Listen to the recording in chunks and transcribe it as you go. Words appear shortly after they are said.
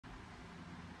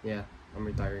Yeah, I'm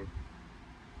retiring.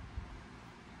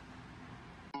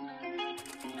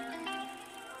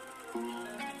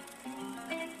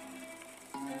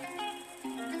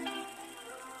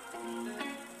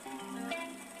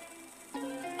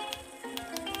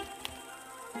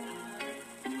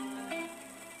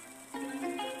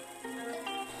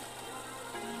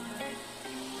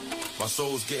 My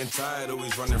soul's getting tired,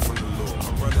 always running from the law.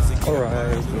 My brothers are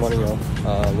Alright, good morning y'all.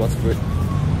 What's good?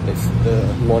 It's the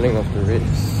morning of the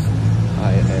race.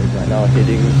 I am right now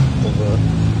heading over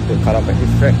to car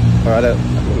practice track, or rather,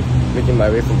 making my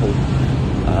way from home.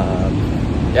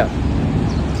 Yeah,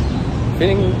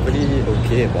 feeling pretty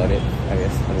okay about it, I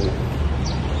guess.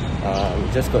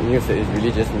 Just got news that it's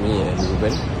really just me and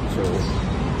Ruben, so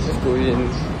just go in,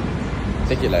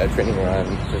 take it like a training run,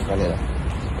 just run it up.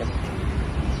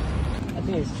 I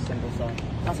think it's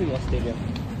Sentosa. Last week was Stadium.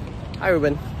 Hi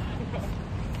Ruben.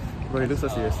 Bro, you look so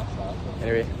serious.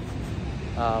 Anyway,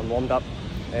 warmed up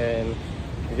and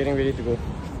we're getting ready to go.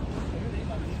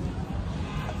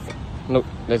 Look,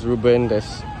 there's Ruben,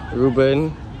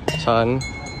 Chan,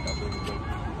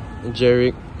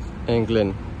 Jarek, and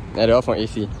Glenn. And they're all from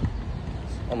AC.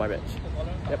 On my batch.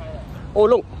 Yep. Oh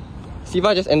look!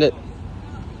 Siva just ended.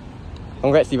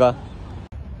 Congrats Siva.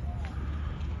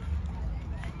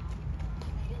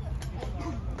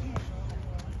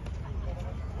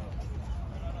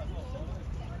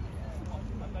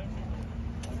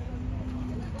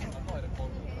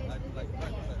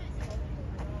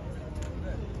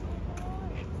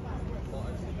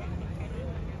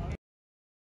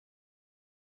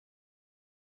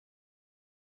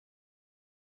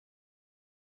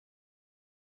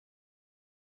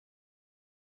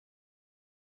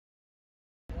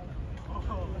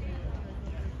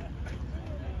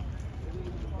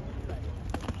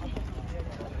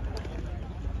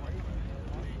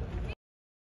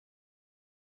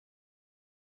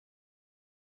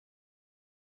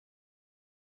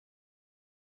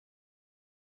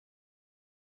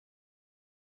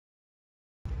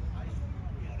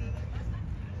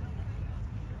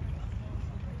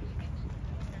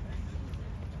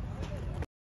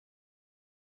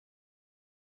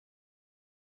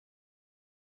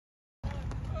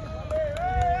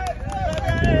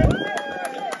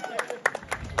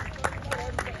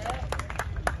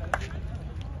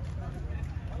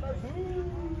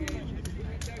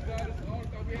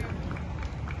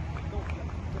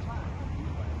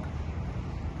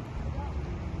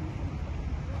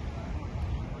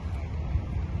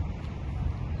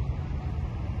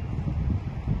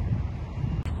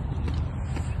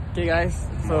 Okay guys,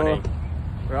 so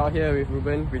we're out here with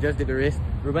Ruben. We just did the race.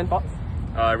 Ruben, thoughts?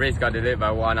 Race got delayed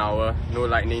by 1 hour. No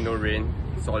lightning, no rain.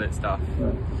 Solid stuff.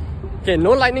 Okay,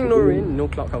 no lightning, no rain, no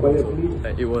cloud cover. So,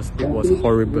 it was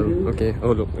horrible. Okay,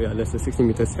 oh look, yeah, there's the 60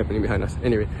 meters happening behind us.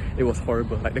 Anyway, it was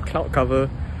horrible. Like the cloud cover,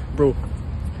 bro.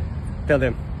 Tell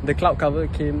them the cloud cover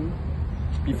came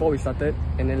before we started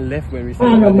and then left when we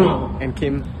started and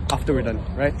came after we're done,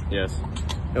 right? Yes.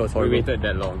 It was We horrible. waited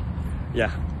that long.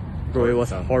 Yeah, bro, it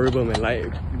was horrible, man.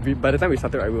 Like by the time we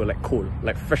started, right, we were like cold,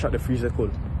 like fresh out the freezer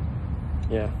cold.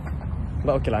 Yeah,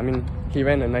 but okay, I mean, he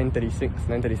ran a 9:36,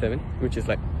 9:37, which is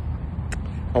like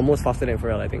almost faster than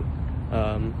Pharrell, I think.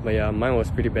 But yeah, mine was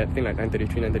pretty bad. I think like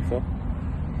 9:33,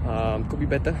 9:34. Could be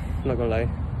better, not gonna lie.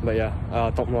 But yeah,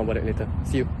 I'll talk more about it later.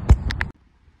 See you.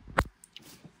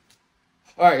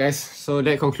 Alright guys, so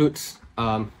that concludes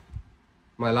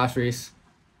my last race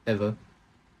ever.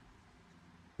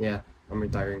 Yeah, I'm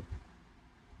retiring.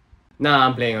 Nah,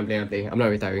 I'm playing. I'm not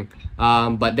retiring.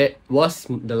 But that was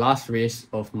the last race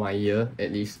of my year,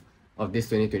 at least, of this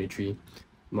 2023.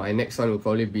 My next one will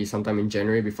probably be sometime in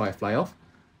January before I fly off.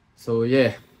 So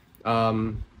yeah.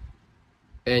 And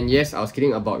yes, I was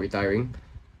kidding about retiring,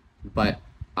 but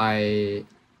on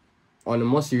a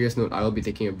more serious note, I will be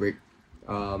taking a break.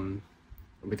 I'll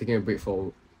be taking a break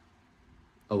for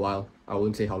a while. I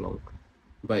won't say how long.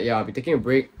 But yeah, I'll be taking a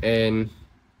break and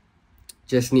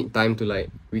just need time to like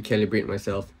recalibrate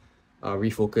myself,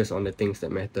 refocus on the things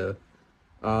that matter.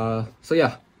 So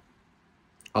yeah,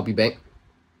 I'll be back.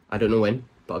 I don't know when,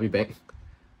 but I'll be back.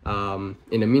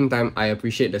 In the meantime, I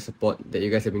appreciate the support that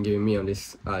you guys have been giving me on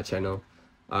this channel.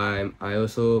 I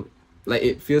also, like,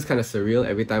 it feels kind of surreal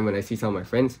every time when I see some of my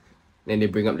friends, then they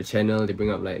bring up the channel, they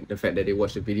bring up like the fact that they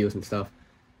watch the videos and stuff.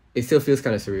 It still feels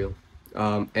kind of surreal.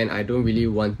 And I don't really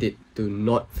want it to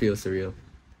not feel surreal.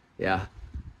 Yeah.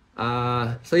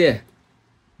 So yeah,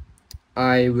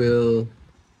 I'll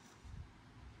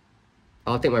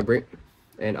take my break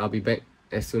and I'll be back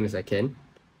as soon as I can,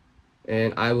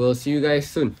 and I will see you guys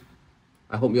soon.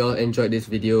 I hope you all enjoyed this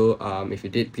video. If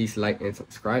you did, please like and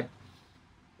subscribe,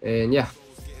 and yeah.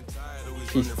 getting tired, always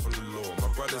Peace. My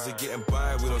brothers are getting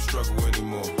by, we don't struggle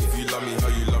anymore. If you love me how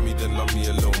you love me, then love me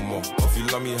a little more. If you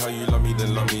love me how you love me,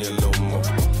 then love me a little more.